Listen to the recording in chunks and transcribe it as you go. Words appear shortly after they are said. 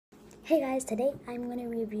Hey guys, today I'm going to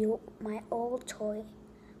review my old toy,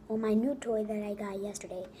 or my new toy that I got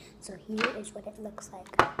yesterday. So here is what it looks like.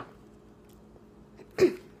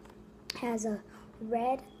 It has a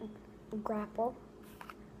red grapple,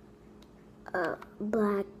 a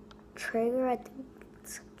black trigger, I think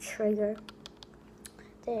it's trigger,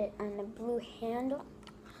 and a blue handle.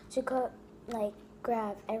 So you could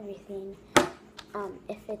grab everything.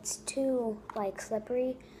 If it's too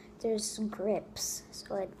slippery, there's grips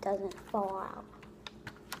so it doesn't fall out.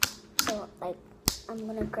 So I'm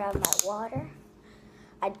gonna grab my water.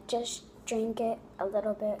 I just drank it a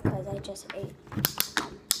little bit because I just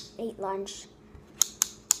ate lunch.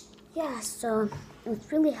 Yeah, so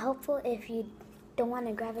it's really helpful if you don't want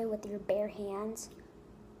to grab it with your bare hands.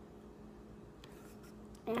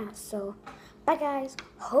 Yeah, so bye guys.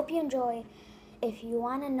 Hope you enjoy. If you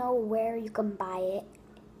want to know where you can buy it,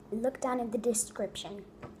 look down in the description.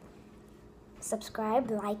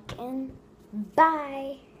 Subscribe, like, and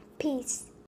bye. Peace.